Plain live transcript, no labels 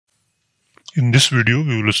In this video,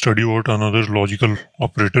 we will study about another logical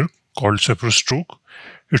operator called Sheffer stroke.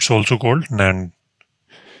 It's also called NAND.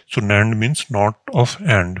 So NAND means not of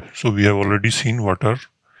AND. So we have already seen what are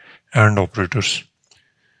AND operators.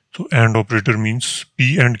 So AND operator means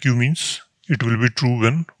P and Q means it will be true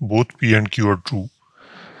when both P and Q are true.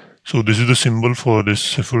 So this is the symbol for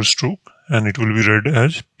this Sheffer stroke, and it will be read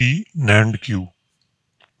as P NAND Q.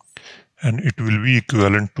 And it will be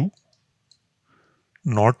equivalent to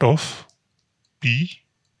not of P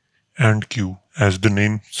and Q, as the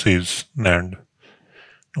name says, NAND.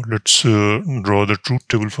 Now let's draw the truth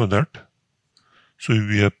table for that. So if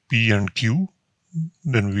we have P and Q,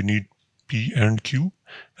 then we need P and Q,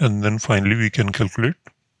 and then finally we can calculate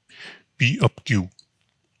P up Q.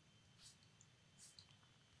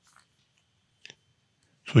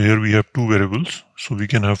 So here we have two variables, so we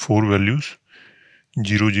can have four values: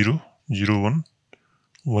 0, 0, 0, 1,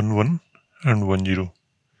 1, 1, and 1, 0.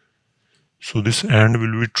 So this AND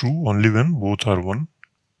will be true only when both are 1,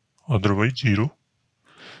 otherwise 0.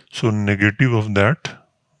 So negative of that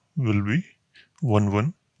will be 1,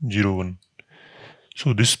 1, 0, 1.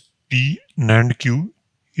 So this P NAND Q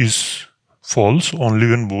is false only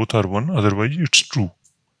when both are 1, otherwise it's true.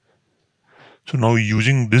 So now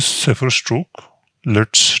using this Sheffer stroke,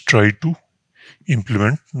 let's try to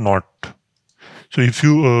implement NOT. So if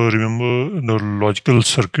you remember the logical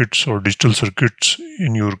circuits or digital circuits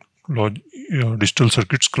in your digital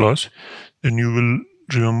circuits class, then you will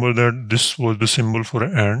remember that this was the symbol for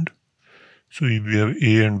AND. So if we have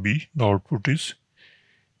A and B, the output is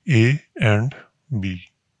A and B.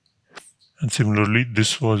 And similarly,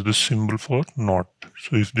 this was the symbol for NOT.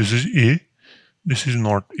 So if this is A, this is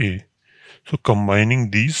not A. So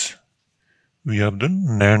combining these, we have the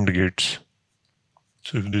NAND gates.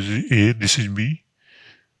 So if this is A, this is B,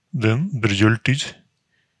 then the result is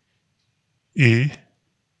A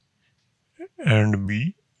and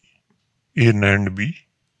B, A NAND B,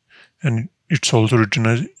 and it's also written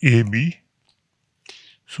as AB.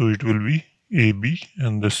 So it will be AB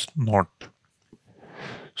and this NOT.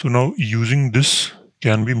 So now using this,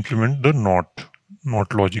 can we implement the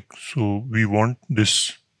NOT logic? So we want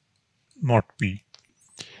this not P.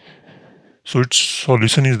 So its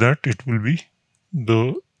solution is that it will be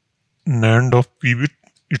the NAND of P bit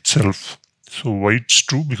itself. So why it's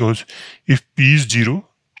true? Because if P is 0,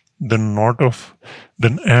 then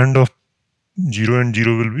AND of 0 and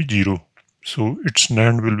 0 will be 0. So its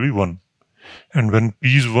NAND will be 1. And when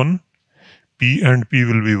P is 1, P and P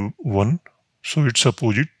will be 1. So its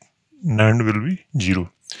opposite, NAND will be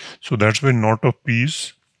 0. So that's why NOT of P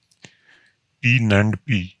is P NAND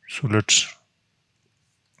P. So let's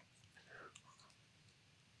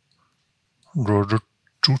draw the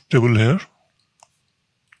truth table here.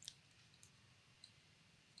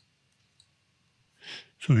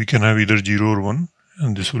 So we can have either 0 or 1,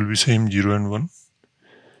 and this will be same 0 and 1,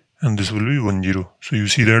 and this will be 1, 0. So you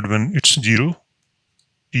see that when it's 0,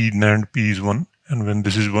 P NAND P is 1, and when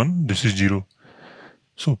this is 1, this is 0.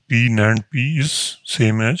 So P NAND P is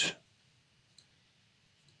same as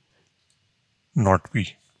not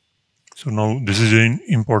P. So now this is an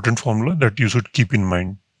important formula that you should keep in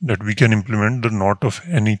mind, that we can implement the NOT of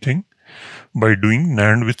anything by doing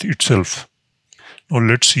NAND with itself. Now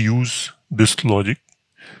let's use this logic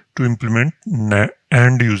to implement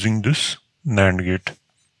AND using this NAND gate.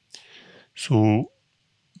 So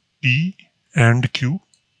P and Q,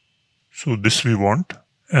 so this we want,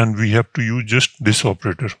 and we have to use just this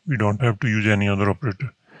operator. We don't have to use any other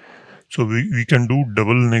operator. So we can do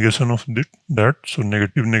double negation of that. So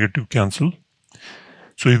negative, negative cancel.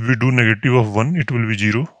 So if we do negative of 1, it will be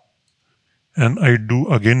 0. And I do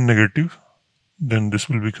again negative, then this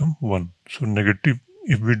will become 1. So negative,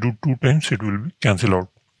 if we do 2 times, it will be cancel out.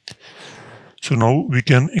 So now we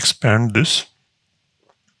can expand this.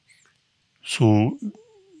 So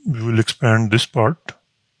we will expand this part.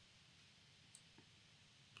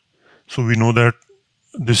 So we know that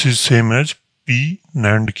this is same as P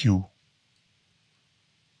NAND Q.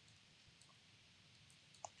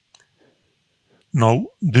 Now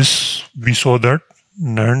this, we saw that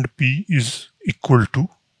NAND P is equal to,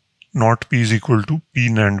 not P is equal to P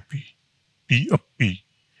NAND P, P up P.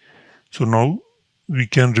 So now we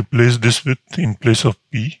can replace this with, in place of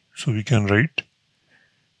P, so we can write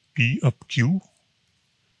P up Q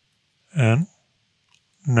and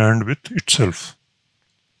NAND with itself.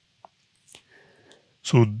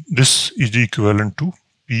 So this is equivalent to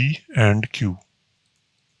P and Q.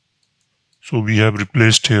 So we have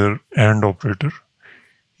replaced here AND operator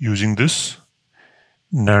using this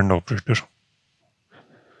NAND operator.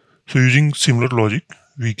 So using similar logic,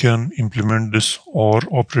 we can implement this OR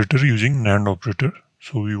operator using NAND operator.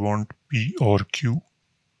 So we want P or Q.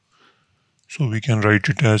 So we can write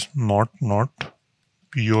it as not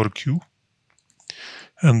P or Q.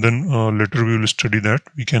 And then later we will study that.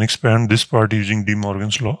 We can expand this part using De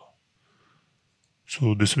Morgan's law.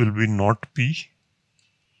 So this will be not P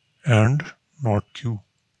and not Q.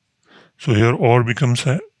 So here OR becomes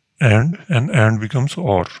and becomes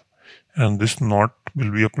OR. And this not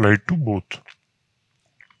will be applied to both.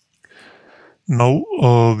 Now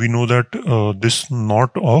we know that this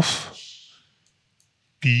not of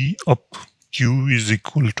P up Q is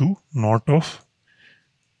equal to not of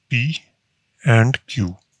P and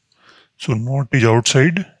Q. So not is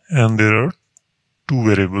outside and there are two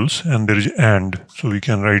variables and there is AND. So we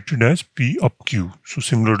can write it as P up Q. So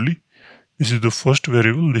similarly, this is the first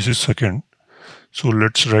variable, this is second. So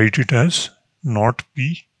let's write it as not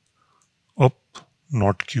P up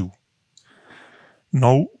not Q.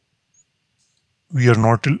 Now we are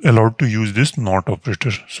not allowed to use this not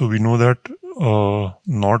operator. So we know that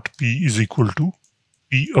not P is equal to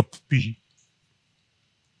P up P.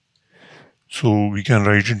 So we can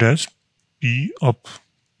write it as P up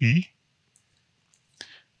P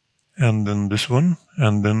and then this one,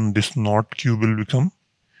 and then this not Q will become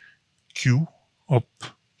Q up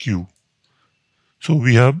Q. So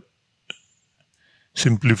we have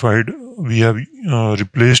simplified, we have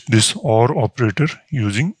replaced this OR operator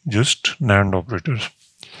using just NAND operators.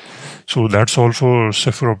 So that's all for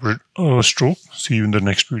Sheffer stroke. See you in the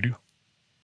next video.